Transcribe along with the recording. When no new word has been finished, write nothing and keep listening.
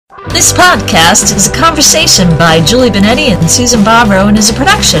This podcast is a conversation by Julie Benetti and Susan Bobrow and is a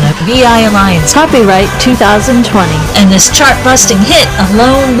production of VI Alliance. Copyright 2020. And this chart-busting hit,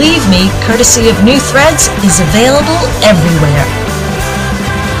 Alone Leave Me, courtesy of New Threads, is available everywhere.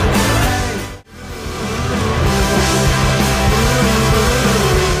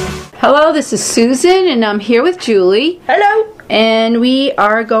 Hello, this is Susan, and I'm here with Julie. Hello. And we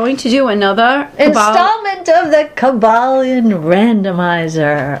are going to do another installment of the Kybalion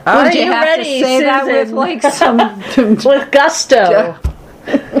Randomizer. Are you ready, to say Susan? That with like some with gusto.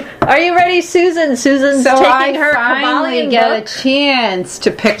 Are you ready, Susan? Susan's taking her finally Kybalion get book. a chance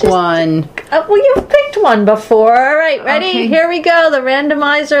to pick one. Well, you've picked one before. All right, ready? Okay. Here we go. The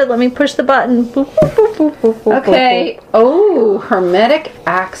randomizer. Let me push the button. Boop, boop, boop, boop, boop, boop, Okay. Oh, Hermetic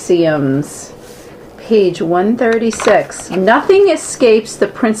Axioms. Page 136. Nothing escapes the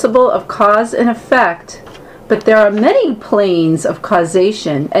principle of cause and effect, but there are many planes of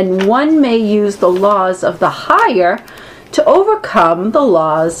causation, and one may use the laws of the higher to overcome the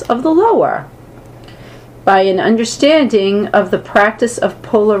laws of the lower. By an understanding of the practice of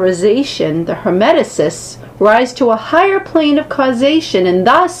polarization, the Hermeticists rise to a higher plane of causation and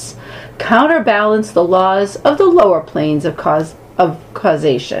thus counterbalance the laws of the lower planes of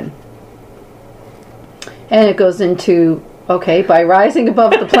causation. And it goes into, by rising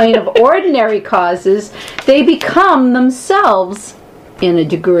above the plane of ordinary causes, they become themselves, in a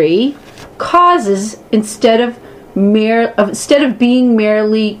degree, causes instead of being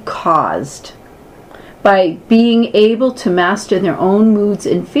merely caused. By being able to master their own moods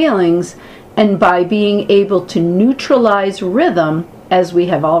and feelings, and by being able to neutralize rhythm, as we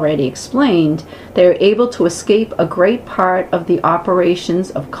have already explained, they are able to escape a great part of the operations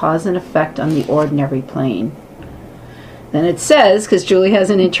of cause and effect on the ordinary plane. Then it says, because Julie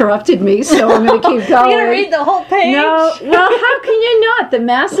hasn't interrupted me, so I'm going to keep going. You're going to read the whole page? No, well, how can you not? The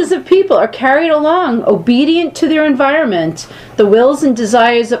masses of people are carried along, obedient to their environment, the wills and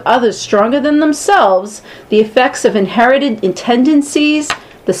desires of others stronger than themselves, the effects of inherited tendencies,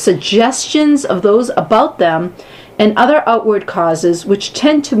 the suggestions of those about them, and other outward causes which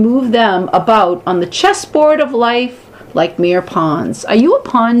tend to move them about on the chessboard of life like mere pawns. Are you a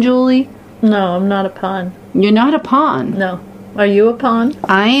pawn, Julie? No, I'm not a pawn. You're not a pawn. No. Are you a pawn?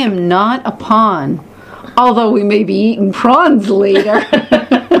 I am not a pawn. Although we may be eating prawns later.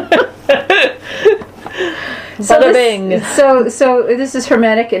 So this is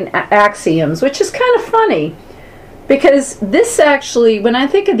Hermetic and Axioms, which is kind of funny. Because this actually, when I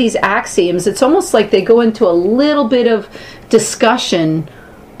think of these axioms, it's almost like they go into a little bit of discussion,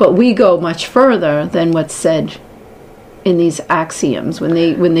 but we go much further than what's said in these axioms. When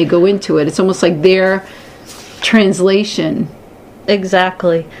they go into it, it's almost like their translation.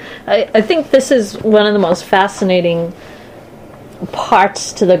 Exactly. I think this is one of the most fascinating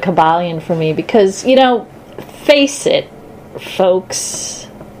parts to the Kybalion for me because, face it, folks.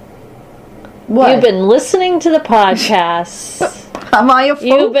 What? You've been listening to the podcast. Am I a folks?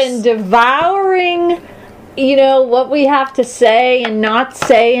 You've been devouring, what we have to say and not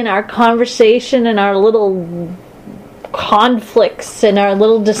say in our conversation and our little conflicts and our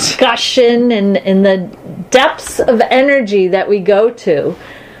little discussion and the depths of energy that we go to.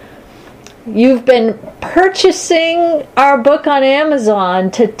 You've been purchasing our book on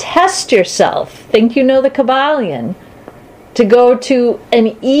Amazon to test yourself. Think you know the Kybalion. To go to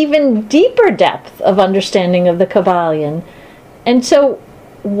an even deeper depth of understanding of the Kybalion. And so,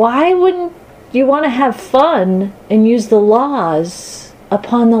 why wouldn't you want to have fun and use the laws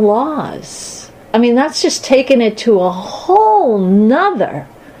upon the laws? I mean, that's just taking it to a whole nother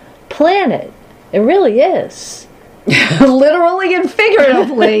planet. It really is. Literally and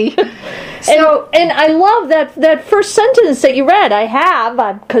figuratively. And I love that first sentence that you read. I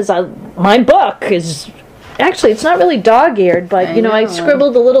have, because my book is... Actually, it's not really dog-eared, but, I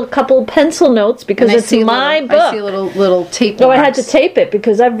scribbled a little couple pencil notes because it's my book. I see little tape marks. No, I had to tape it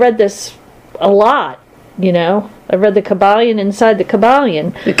because I've read this a lot, I've read the Kybalion inside the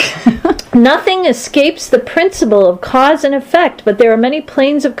Kybalion. Nothing escapes the principle of cause and effect, but there are many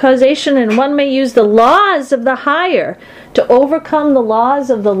planes of causation, and one may use the laws of the higher to overcome the laws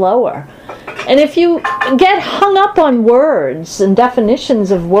of the lower. And if you get hung up on words and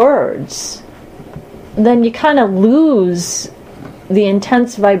definitions of words, then you kind of lose the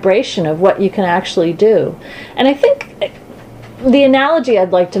intense vibration of what you can actually do. And I think the analogy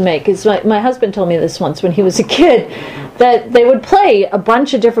I'd like to make is my husband told me this once when he was a kid, that they would play a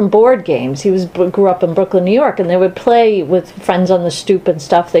bunch of different board games. He grew up in Brooklyn, New York, and they would play with friends on the stoop and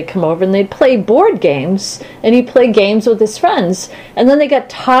stuff. They'd come over and they'd play board games, and he'd play games with his friends. And then they got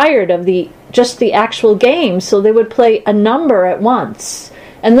tired of just the actual game, so they would play a number at once.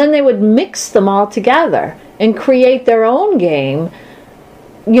 And then they would mix them all together and create their own game,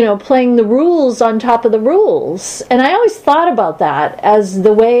 playing the rules on top of the rules. And I always thought about that as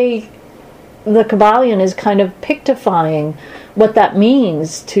the way the Kybalion is kind of pictifying what that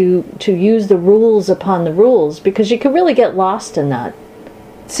means to use the rules upon the rules, because you could really get lost in that.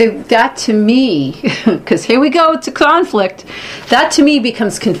 So that to me, because here we go to conflict, that to me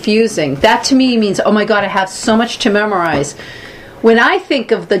becomes confusing. That to me means, oh my God, I have so much to memorize. When I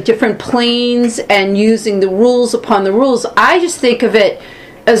think of the different planes and using the rules upon the rules, I just think of it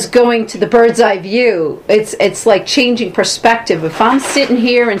as going to the bird's eye view. It's like changing perspective. If I'm sitting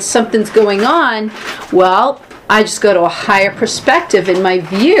here and something's going on, well, I just go to a higher perspective in my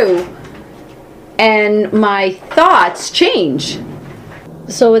view, and my thoughts change.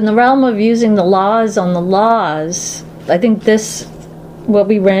 So in the realm of using the laws on the laws, I think what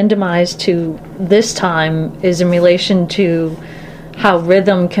we randomized to this time is in relation to how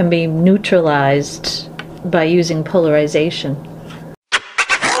rhythm can be neutralized by using polarization.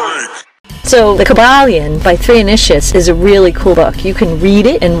 So the Kybalion by 3 Initiates is a really cool book. You can read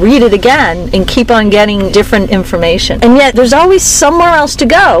it and read it again and keep on getting different information. And yet there's always somewhere else to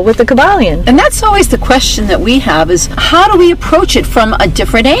go with the Kybalion. And that's always the question that we have, is how do we approach it from a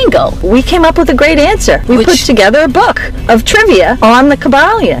different angle? We came up with a great answer. We put together a book of trivia on the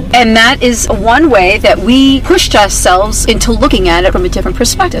Kybalion. And that is one way that we pushed ourselves into looking at it from a different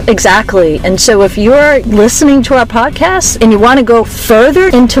perspective. Exactly. And so if you're listening to our podcast and you want to go further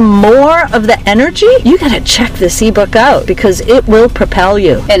into more of the energy, you got to check this ebook out, because it will propel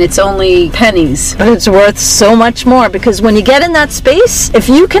you. And it's only pennies. But it's worth so much more, because when you get in that space, if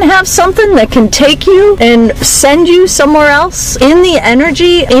you can have something that can take you and send you somewhere else in the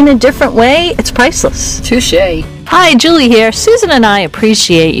energy in a different way, it's priceless. Touché. Hi, Julie here. Susan and I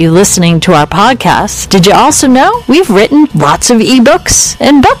appreciate you listening to our podcast. Did you also know we've written lots of ebooks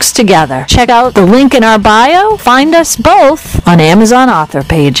and books together? Check out the link in our bio. Find us both on Amazon author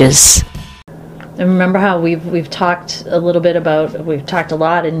pages. And remember how we've talked a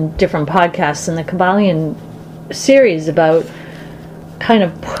lot in different podcasts in the Kybalion series about kind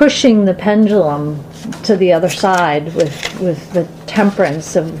of pushing the pendulum to the other side with the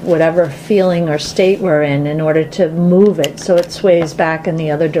temperance of whatever feeling or state we're in order to move it so it sways back in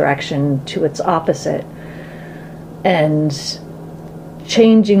the other direction to its opposite. And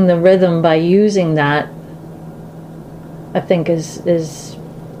changing the rhythm by using that, I think, is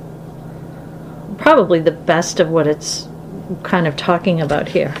probably the best of what it's kind of talking about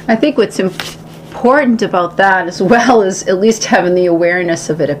here. I think what's important about that, as well, is at least having the awareness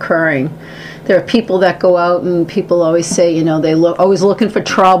of it occurring. There are people that go out, and people always say, they always looking for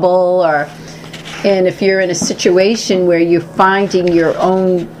trouble, and if you're in a situation where you're finding your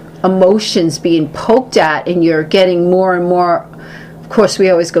own emotions being poked at, and you're getting more and more, of course we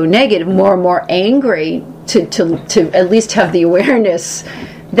always go negative, more and more angry, to at least have the awareness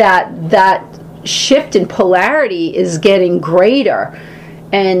that shift in polarity is getting greater.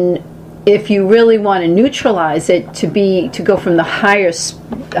 And if you really want to neutralize it, to go from the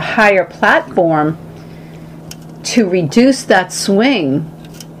higher platform, to reduce that swing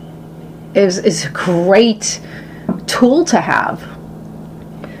is a great tool to have.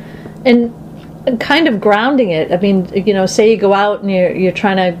 And kind of grounding it. I mean, say you go out and you're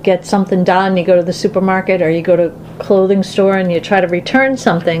trying to get something done, you go to the supermarket or you go to a clothing store and you try to return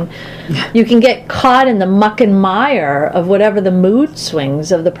something, you can get caught in the muck and mire of whatever the mood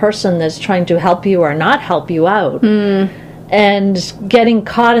swings of the person that's trying to help you or not help you out. And getting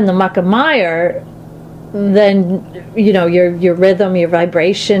caught in the muck and mire, then, your rhythm, your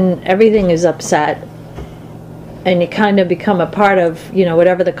vibration, everything is upset. And you kind of become a part of,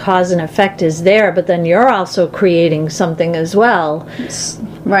 whatever the cause and effect is there, but then you're also creating something as well.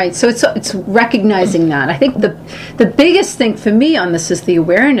 Right. So it's recognizing that. I think the biggest thing for me on this is the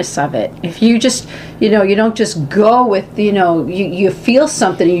awareness of it. If you just, you don't just go with, you feel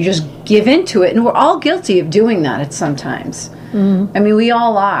something and you just give into it. And we're all guilty of doing that at sometimes. I mean, we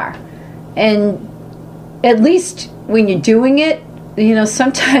all are. And at least when you're doing it,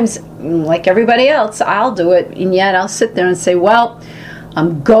 sometimes, like everybody else, I'll do it, and yet I'll sit there and say, well,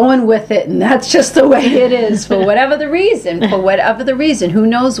 I'm going with it, and that's just the way it is, for whatever the reason, who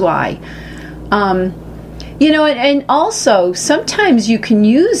knows why. And also, sometimes you can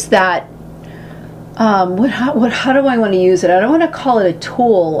use that, how do I want to use it? I don't want to call it a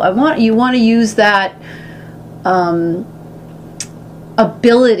tool. You want to use that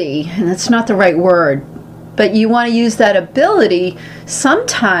ability, and that's not the right word, but you want to use that ability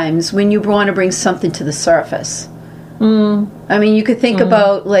sometimes when you want to bring something to the surface. I mean, you could think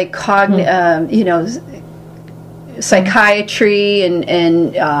about like psychiatry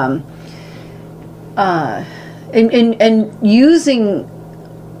and using.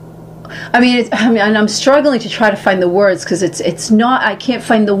 And I'm struggling to try to find the words because it's not. I can't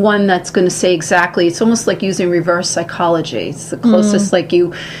find the one that's going to say exactly. It's almost like using reverse psychology. It's the closest. Like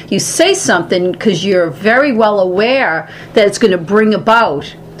you say something because you're very well aware that it's going to bring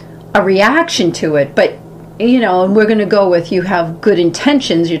about a reaction to it. But and we're going to go with you have good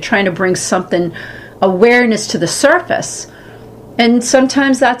intentions. You're trying to bring something awareness to the surface, and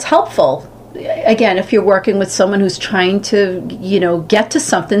sometimes that's helpful. Again, if you're working with someone who's trying to get to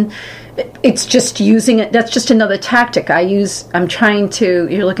something. It's just using it. That's just another tactic I'm trying to.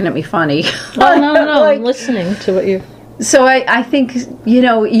 You're looking at me funny. Oh no! I'm listening to what you. So I think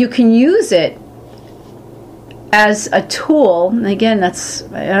you can use it as a tool. And again,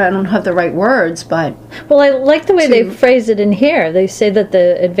 I don't have the right words, but well, I like the way they phrase it in here. They say that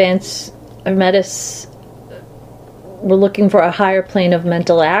the advanced Hermetists were looking for a higher plane of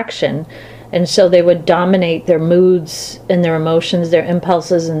mental action. And so they would dominate their moods and their emotions, their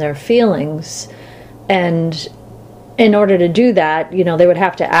impulses and their feelings. And in order to do that, they would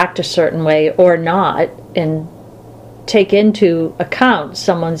have to act a certain way or not and take into account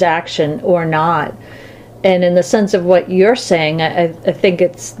someone's action or not. And in the sense of what you're saying, I think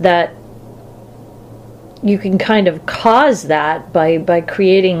it's that you can kind of cause that by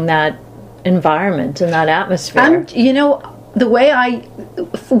creating that environment and that atmosphere. The way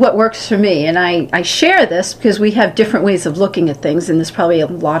what works for me, and I share this because we have different ways of looking at things, and there's probably a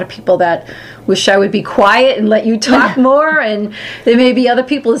lot of people that wish I would be quiet and let you talk more, and there may be other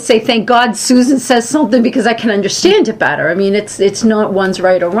people that say, thank God Susan says something because I can understand it better. I mean, it's not one's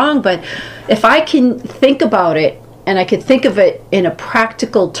right or wrong, but if I can think about it, and I could think of it in a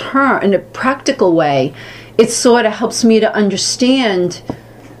practical way, it sort of helps me to understand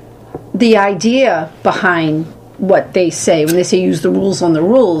the idea behind what they say. When they say use the rules on the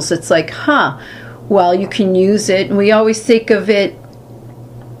rules, it's like, well, you can use it. And we always think of it,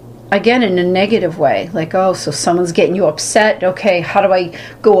 again, in a negative way. Like, so someone's getting you upset. Okay, how do I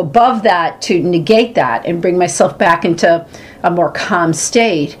go above that to negate that and bring myself back into a more calm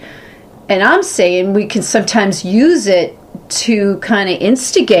state? And I'm saying we can sometimes use it to kind of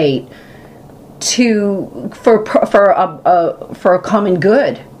instigate for a common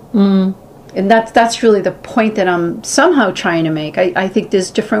good. And that's really the point that I'm somehow trying to make. I think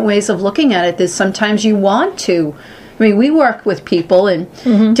there's different ways of looking at it. There's sometimes you want to. I mean, we work with people, and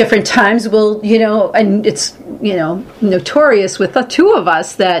different times we'll, and it's, notorious with the two of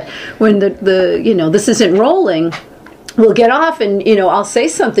us that when the this isn't rolling, we'll get off and, I'll say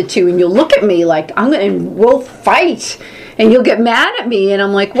something to you and you'll look at me like, we'll fight. And you'll get mad at me. And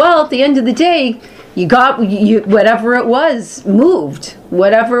I'm like, well, at the end of the day, you whatever it was moved,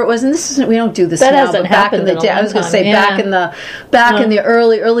 whatever it was, and we don't do this that now. Hasn't but back in the day, I was going to say back in the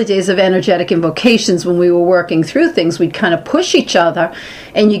early days of energetic invocations, when we were working through things, we'd kind of push each other,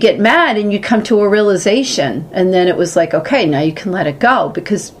 and you get mad, and you come to a realization, and then it was like, okay, now you can let it go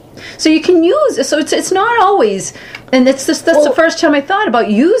because. So you can use it. So it's not always, and that's the first time I thought about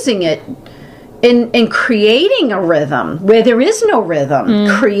using it. In creating a rhythm where there is no rhythm,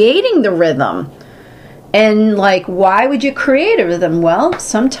 creating the rhythm. And, why would you create a rhythm? Well,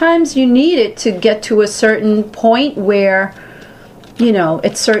 sometimes you need it to get to a certain point where,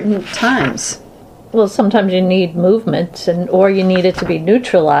 at certain times. Well, sometimes you need movement, or you need it to be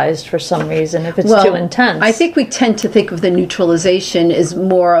neutralized for some reason if it's too intense. I think we tend to think of the neutralization as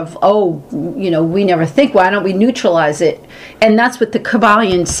more of, we never think, why don't we neutralize it? And that's what the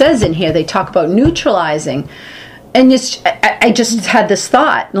Kybalion says in here. They talk about neutralizing. And I just had this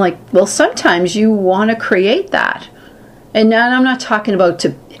thought, well, sometimes you want to create that. And now I'm not talking about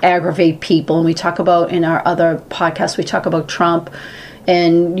to aggravate people. And we talk about, in our other podcasts, we talk about Trump.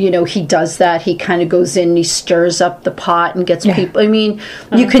 And, he does that. He kind of goes in and he stirs up the pot and gets people. I mean,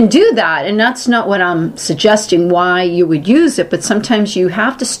 you can do that. And that's not what I'm suggesting why you would use it. But sometimes you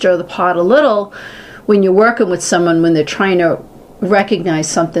have to stir the pot a little when you're working with someone, when they're trying to recognize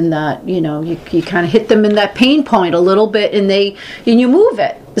something that, you kind of hit them in that pain point a little bit and you move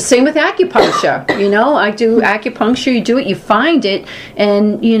it. The same with acupuncture. I do acupuncture, you do it, you find it,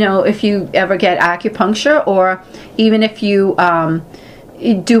 and, if you ever get acupuncture, or even if you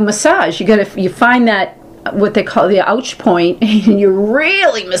do massage, you find that what they call the ouch point, and you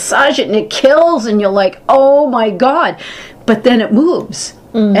really massage it and it kills and you're like, oh my God, but then it moves.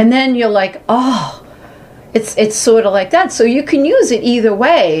 And then you're like, oh, it's sort of like that. So you can use it either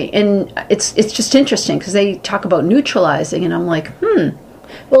way, and it's just interesting because they talk about neutralizing, and I'm like,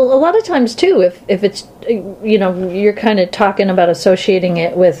 Well, a lot of times too, if it's, you're kind of talking about associating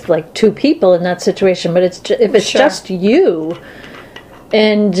it with like two people in that situation, but if it's just you,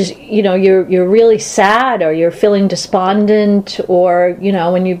 and you're really sad, or you're feeling despondent, or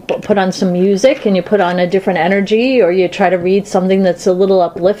when you put on some music and you put on a different energy, or you try to read something that's a little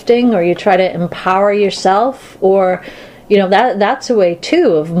uplifting, or you try to empower yourself, or that's a way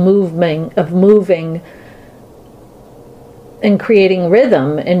too of moving and creating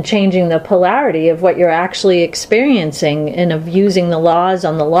rhythm and changing the polarity of what you're actually experiencing, and of using the laws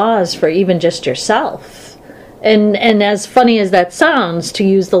on the laws for even just yourself. And as funny as that sounds, to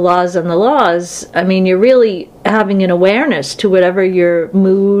use the laws on the laws, I mean, you're really having an awareness to whatever your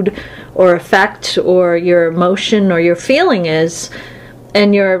mood or effect or your emotion or your feeling is,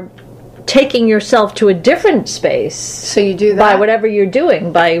 and you're taking yourself to a different space. So you do that by whatever you're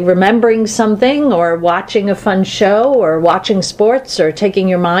doing, by remembering something, or watching a fun show, or watching sports, or taking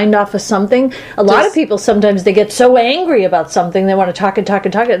your mind off of something. A lot of people, sometimes they get so angry about something, they want to talk and talk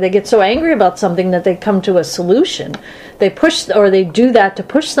and talk. They get so angry about something that they come to a solution. They push, or they do that to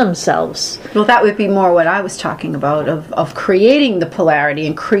push themselves. Well, that would be more what I was talking about, of creating the polarity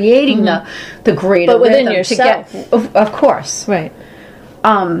and creating the greater but within rhythm yourself. to get, of course, right.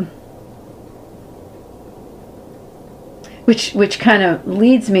 Which kind of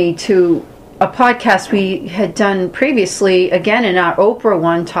leads me to a podcast we had done previously, again in our Oprah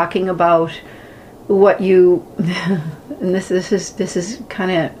one, talking about what you, and this is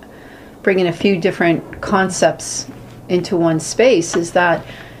kind of bringing a few different concepts into one space, is that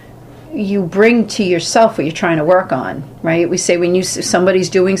you bring to yourself what you're trying to work on, right? We say when somebody's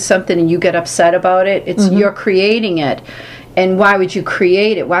doing something and you get upset about it, it's you're creating it. And why would you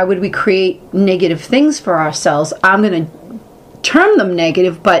create it? Why would we create negative things for ourselves? I'm going to term them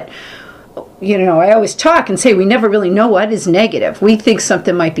negative, but I always talk and say we never really know what is negative. We think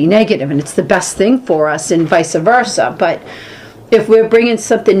something might be negative and it's the best thing for us, and vice versa. But if we're bringing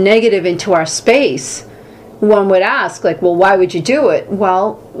something negative into our space, one would ask, like, well, why would you do it?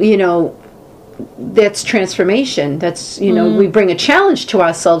 Well, that's transformation. That's, we bring a challenge to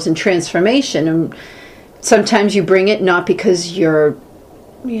ourselves in transformation. And sometimes you bring it not because you're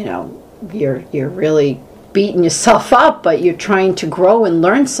really beating yourself up, but you're trying to grow and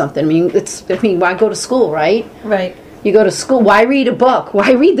learn something. I mean, why go to school, right? Right. You go to school, why read a book?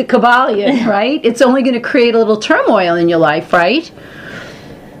 Why read the Kybalion, right? It's only going to create a little turmoil in your life, right?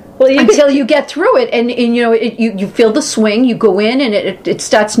 Well, until you get through it, and you feel the swing, you go in, and it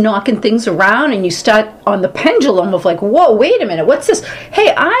starts knocking things around, and you start on the pendulum of like, whoa, wait a minute, what's this?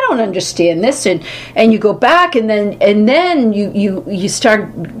 Hey, I don't understand this, and you go back, and then you start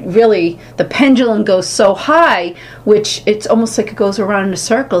really, the pendulum goes so high, which it's almost like it goes around in a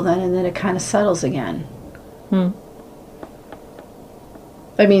circle then, and then it kind of settles again.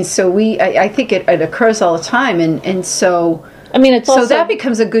 I mean, so I think it occurs all the time, and so. I mean, it's also, so that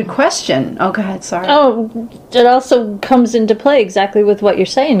becomes a good question. Oh, go ahead, sorry. Oh, it also comes into play exactly with what you're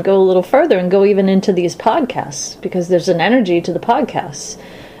saying. Go a little further and go even into these podcasts, because there's an energy to the podcasts.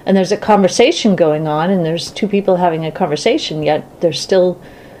 And there's a conversation going on, and there's two people having a conversation, yet there's still,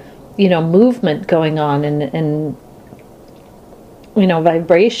 movement going on, and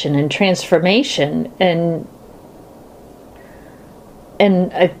vibration and transformation. And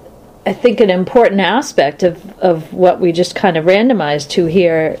I think an important aspect of what we just kind of randomized to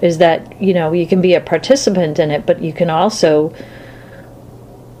here is that, you can be a participant in it, but you can also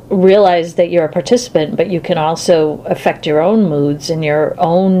realize that you're a participant, but you can also affect your own moods and your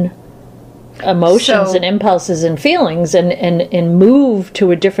own emotions and impulses and feelings, and move to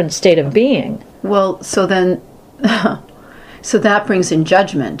a different state of being. Well, so that brings in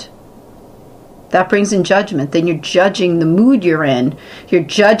judgment. That brings in judgment. Then you're judging the mood you're in. You're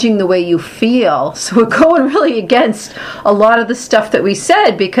judging the way you feel. So we're going really against a lot of the stuff that we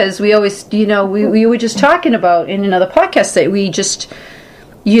said, because we always, we were just talking about in another podcast that we just,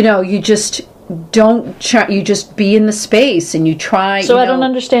 you just don't try, you just be in the space and you try. So I don't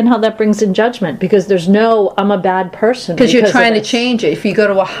understand how that brings in judgment, because there's no, I'm a bad person. Because you're trying to change it. If you go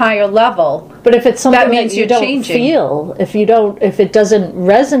to a higher level. But if it's something that means you don't changing. Feel, if it doesn't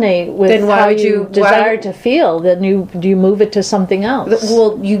resonate with then how you desire to feel, then do you move it to something else?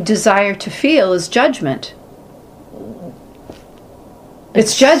 Well, you desire to feel is judgment.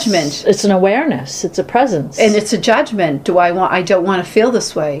 It's judgment. It's an awareness. It's a presence. And it's a judgment. I don't want to feel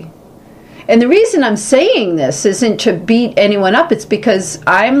this way. And the reason I'm saying this isn't to beat anyone up. It's because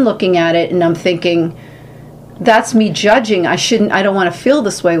I'm looking at it and I'm thinking, that's me judging. I don't want to feel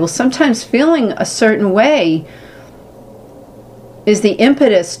this way. Well, sometimes feeling a certain way is the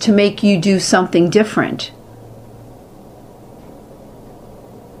impetus to make you do something different.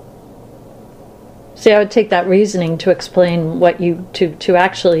 See, I would take that reasoning to explain what you to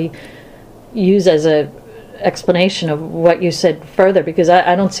actually use as a explanation of what you said further, because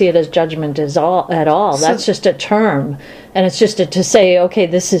I don't see it as judgment at all. That's just a term, and it's just to say, okay,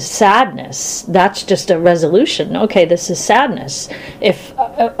 this is sadness. That's just a resolution. Okay, this is sadness. If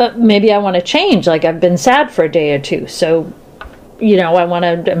maybe I want to change, like I've been sad for a day or two, so I want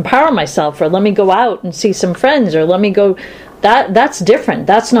to empower myself, or let me go out and see some friends, or let me go. That's different.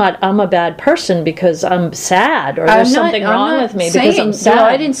 That's not I'm a bad person because I'm sad, or there's something wrong with me because I'm sad. No,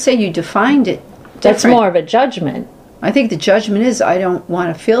 I didn't say you defined it. That's more of a judgment. I think the judgment is I don't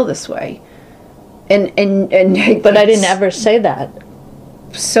want to feel this way, and but I didn't ever say that.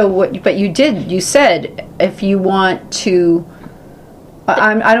 So what? But you did. You said if you want to.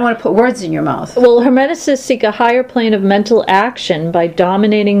 I don't want to put words in your mouth. Well, Hermeticists seek a higher plane of mental action by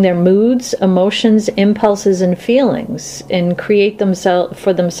dominating their moods, emotions, impulses, and feelings, and create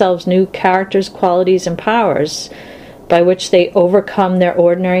for themselves new characters, qualities, and powers by which they overcome their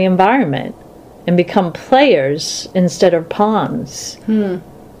ordinary environment and become players instead of pawns.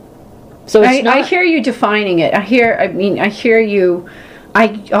 So I hear you defining it. I hear you.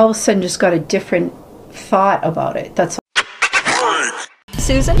 I all of a sudden just got a different thought about it. That's all.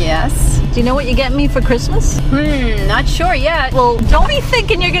 Susan? Yes? Do you know what you get me for Christmas? Not sure yet. Well, don't be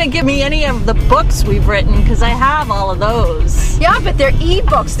thinking you're going to give me any of the books we've written, because I have all of those. Yeah, but they're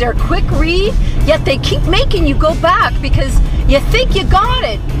e-books. They're a quick read, yet they keep making you go back because you think you got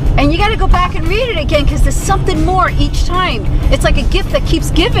it. And you got to go back and read it again because there's something more each time. It's like a gift that keeps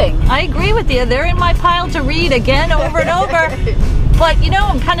giving. I agree with you. They're in my pile to read again, over and over. But,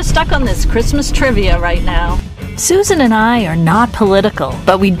 I'm kind of stuck on this Christmas trivia right now. Susan and I are not political,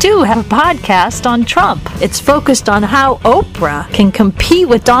 but we do have a podcast on Trump. It's focused on how Oprah can compete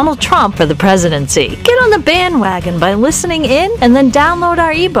with Donald Trump for the presidency. Get on the bandwagon by listening in and then download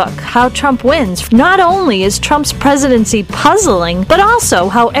our ebook, How Trump Wins. Not only is Trump's presidency puzzling, but also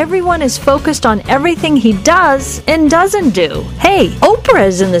how everyone is focused on everything he does and doesn't do. Hey, Oprah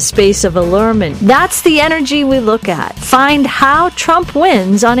is in the space of allurement. That's the energy we look at. Find How Trump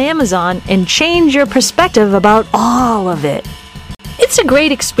Wins on Amazon and change your perspective about all of it. It's a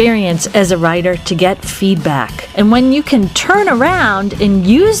great experience as a writer to get feedback. And when you can turn around and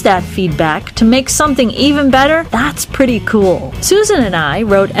use that feedback to make something even better, that's pretty cool. Susan and I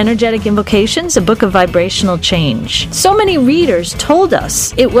wrote Energetic Invocations, a book of vibrational change. So many readers told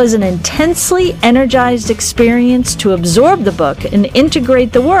us it was an intensely energized experience to absorb the book and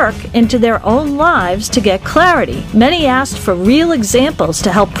integrate the work into their own lives to get clarity. Many asked for real examples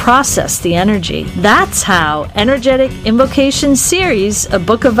to help process the energy. That's how Energetic Invocations series, A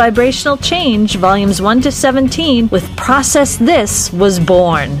Book of Vibrational Change, volumes 1 to 17, with Process This, was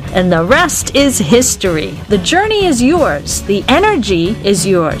born. And the rest is history. The journey is yours. The energy is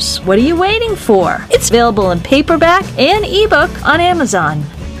yours. What are you waiting for? It's available in paperback and ebook on Amazon.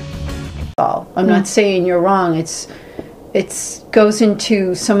 I'm not saying you're wrong. It's goes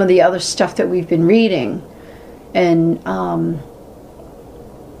into some of the other stuff that we've been reading, and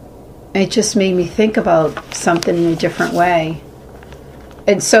it just made me think about something in a different way.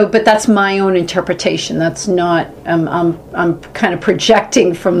 And so, but that's my own interpretation. That's not. I'm kind of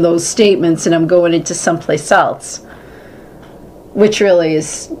projecting from those statements, and I'm going into someplace else, which really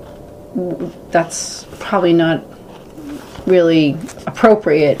is. That's probably not really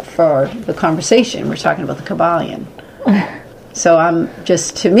appropriate for the conversation. We're talking about the Kybalion. So I'm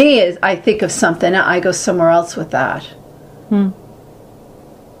just, to me, I think of something, I go somewhere else with that.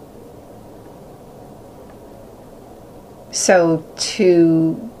 So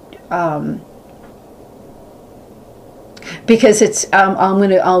because it's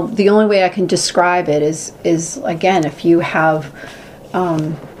the only way I can describe it is again, if you have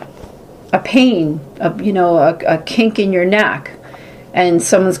a pain, a kink in your neck, and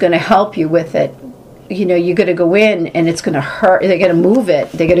someone's going to help you with it, you're going to go in and it's going to hurt. They're going to move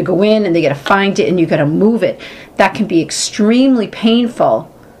it. They're going to go in and they're going to find it and you're going to move it. That can be extremely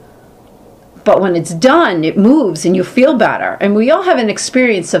painful. But when it's done, it moves and you feel better. And we all have an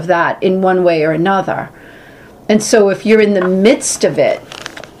experience of that in one way or another. And so if you're in the midst of it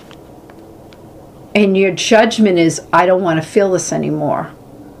and your judgment is, I don't want to feel this anymore,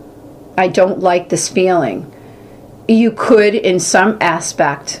 I don't like this feeling, you could, in some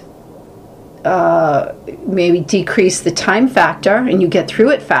aspect, maybe decrease the time factor and you get through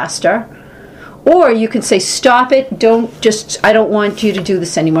it faster. Or you can say, stop it, I don't want you to do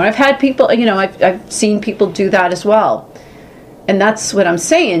this anymore. I've had people, I've seen people do that as well. And that's what I'm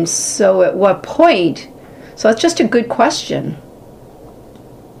saying. So at what point? So it's just a good question.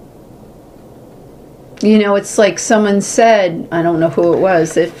 You know, it's like someone said, I don't know who it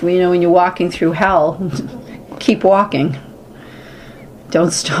was, if, you know, when you're walking through hell, keep walking.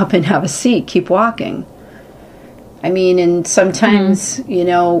 Don't stop and have a seat. Keep walking. I mean, and sometimes, you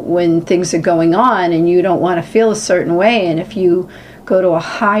know, when things are going on and you don't want to feel a certain way, and if you go to a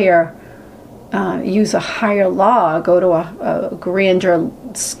higher, use a higher law, go to a grander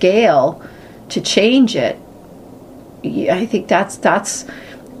scale to change it, I think that's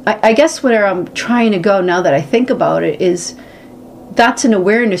I guess where I'm trying to go now that I think about it is that's an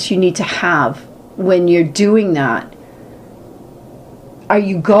awareness you need to have when you're doing that. Are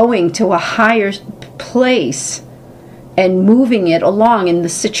you going to a higher place and moving it along? In the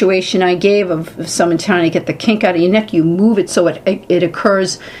situation I gave of someone trying to get the kink out of your neck, you move it so it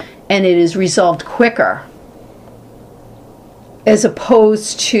occurs and it is resolved quicker, as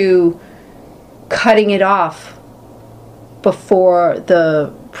opposed to cutting it off before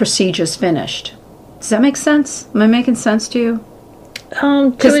the procedure's finished. Does that make sense? Am I making sense to you?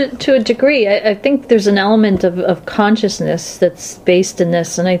 To a degree. I think there's an element of consciousness that's based in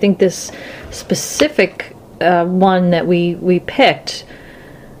this, and I think this specific one that we picked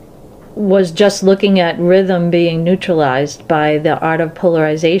was just looking at rhythm being neutralized by the art of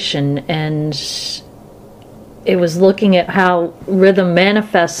polarization, and it was looking at how rhythm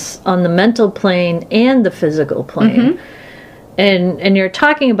manifests on the mental plane and the physical plane. And you're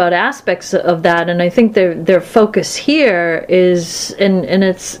talking about aspects of that, and I think their focus here is, and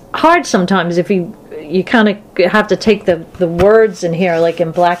it's hard sometimes if you kind of have to take the words in here like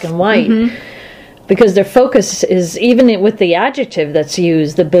in black and white, because their focus is, even with the adjective that's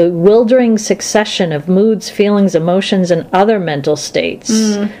used, the bewildering succession of moods, feelings, emotions, and other mental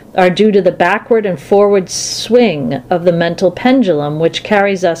states are due to the backward and forward swing of the mental pendulum, which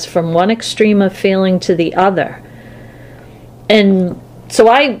carries us from one extreme of feeling to the other. And so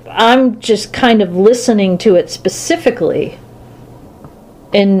I'm just kind of listening to it specifically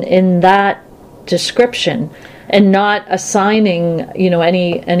in that description, and not assigning, you know,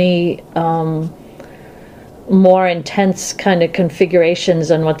 any more intense kind of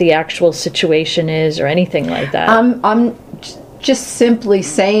configurations on what the actual situation is or anything like that. I'm just simply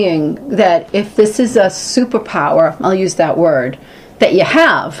saying that if this is a superpower, I'll use that word, that you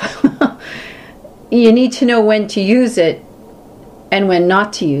have, you need to know when to use it and when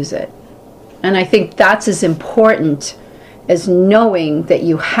not to use it. And I think that's as important as knowing that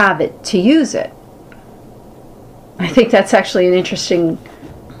you have it to use it. I think that's actually an interesting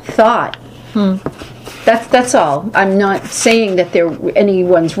thought. That's all. I'm not saying that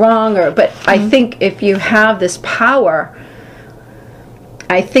anyone's wrong, but I think if you have this power,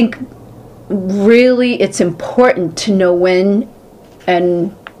 I think really it's important to know when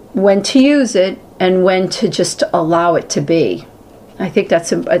to use it and when to just allow it to be. I think I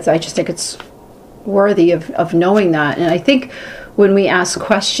just think it's worthy of knowing that. And I think when we ask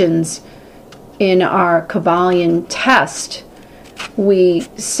questions in our Kybalion test, we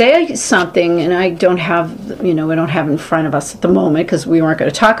say something, and I don't have, we don't have it in front of us at the moment because we weren't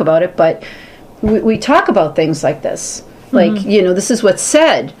going to talk about it, but we talk about things like this. Like, this is what's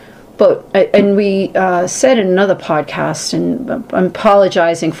said. And we said in another podcast, and I'm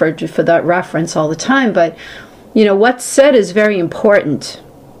apologizing for that reference all the time, but what's said is very important,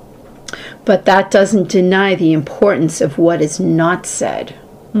 but that doesn't deny the importance of what is not said.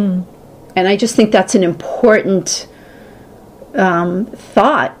 And I just think that's an important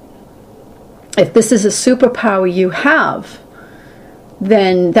thought. If this is a superpower you have,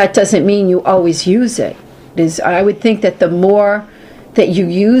 then that doesn't mean you always use it. I would think that the more that you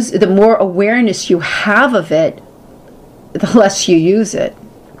use, the more awareness you have of it, the less you use it.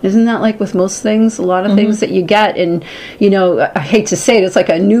 Isn't that like with most things? A lot of things that you get, and I hate to say it, it's like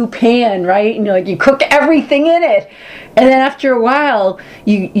a new pan, right? And you cook everything in it, and then after a while,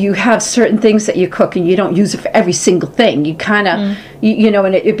 you have certain things that you cook, and you don't use it for every single thing. You kind of,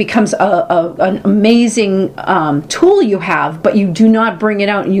 and it becomes an amazing tool you have, but you do not bring it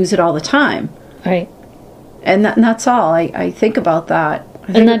out and use it all the time. Right. And that's all. I think about that.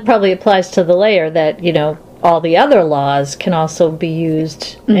 And that probably applies to the layer that, all the other laws can also be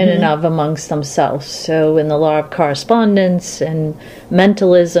used in and of amongst themselves. So in the law of correspondence and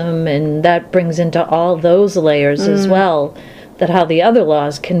mentalism, and that brings into all those layers as well, that how the other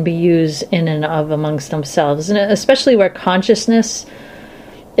laws can be used in and of amongst themselves. And especially where consciousness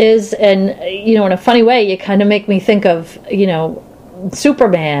is, and, in a funny way, you kind of make me think of,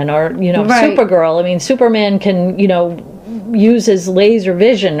 Superman or, right. Supergirl. I mean, Superman can, use his laser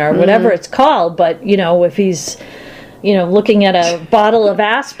vision or whatever it's called, but if he's looking at a bottle of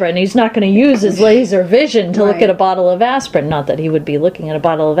aspirin. He's not going to use his laser vision to look at a bottle of aspirin. Not that he would be looking at a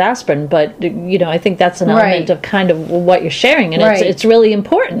bottle of aspirin, but, I think that's an element of kind of what you're sharing. And it's really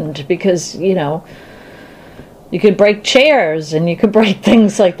important because, you could break chairs and you could break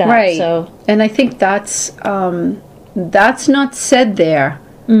things like that. Right. So. And I think that's not said there.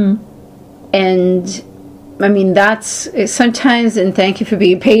 And I mean, that's sometimes, and thank you for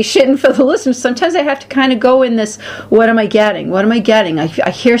being patient for the listeners, sometimes I have to kind of go in this, what am I getting? What am I getting? I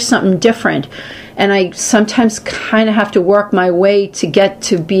hear something different. And I sometimes kind of have to work my way to get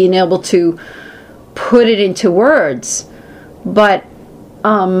to being able to put it into words. But,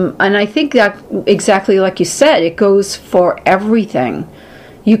 and I think that exactly like you said, it goes for everything.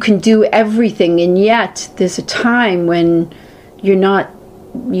 You can do everything, and yet there's a time when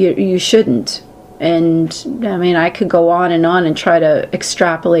you shouldn't. And I mean, I could go on and try to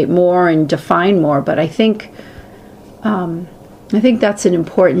extrapolate more and define more, but I think that's an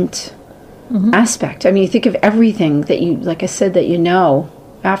important aspect. I mean, you think of everything that like I said, that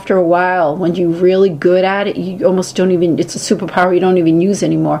after a while, when you're really good at it, you almost don't even, it's a superpower you don't even use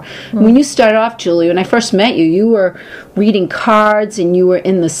anymore. When you started off, Julie, when I first met you, you were reading cards and you were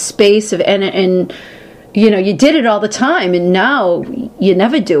in the space of, and you did it all the time, and now you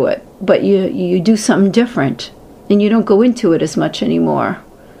never do it, but you do something different, and you don't go into it as much anymore.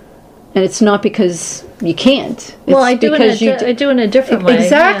 And it's not because you can't. It's I do in a different way.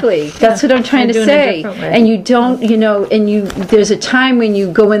 Exactly. Yeah. That's what I'm trying to say. And you don't, there's a time when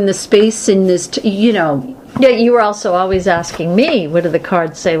you go in the space in this, Yeah, you were also always asking me, what do the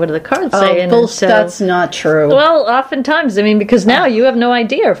cards say? What do the cards say? And so, that's not true. Well, oftentimes, I mean, because now you have no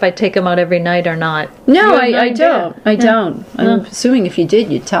idea if I take them out every night or not. No, I don't. I don't. I'm assuming if you did,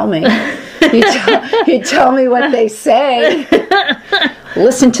 you'd tell me. You'd tell me what they say.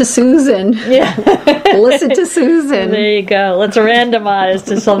 Listen to Susan. Yeah. Listen to Susan. There you go. Let's randomize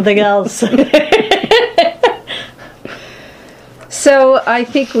to something else. So I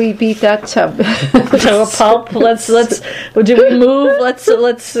think we beat that tub to a pulp. Let's do we move?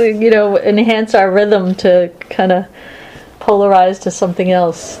 Let's enhance our rhythm to kind of polarize to something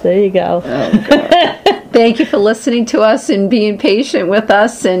else. There you go. Oh, God. Thank you for listening to us and being patient with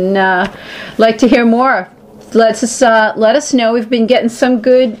us, and like to hear more. Let us know. We've been getting some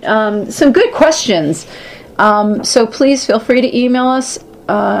good questions. So please feel free to email us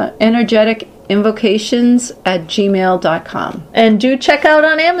energeticinvocations@gmail.com. And do check out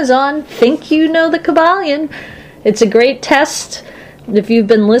on Amazon, Think You Know the Kybalion. It's a great test. If you've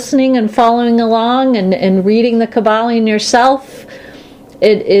been listening and following along and reading the Kybalion yourself,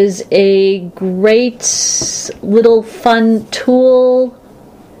 it is a great little fun tool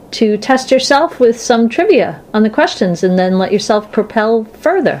to test yourself with some trivia on the questions and then let yourself propel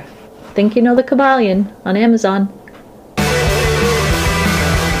further. Think You Know the Kybalion on Amazon.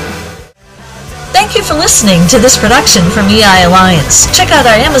 Thank you for listening to this production from EI Alliance. Check out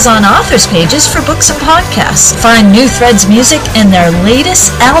our Amazon authors pages for books and podcasts. Find New Threads music and their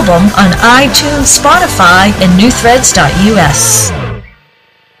latest album on iTunes, Spotify, and newthreads.us.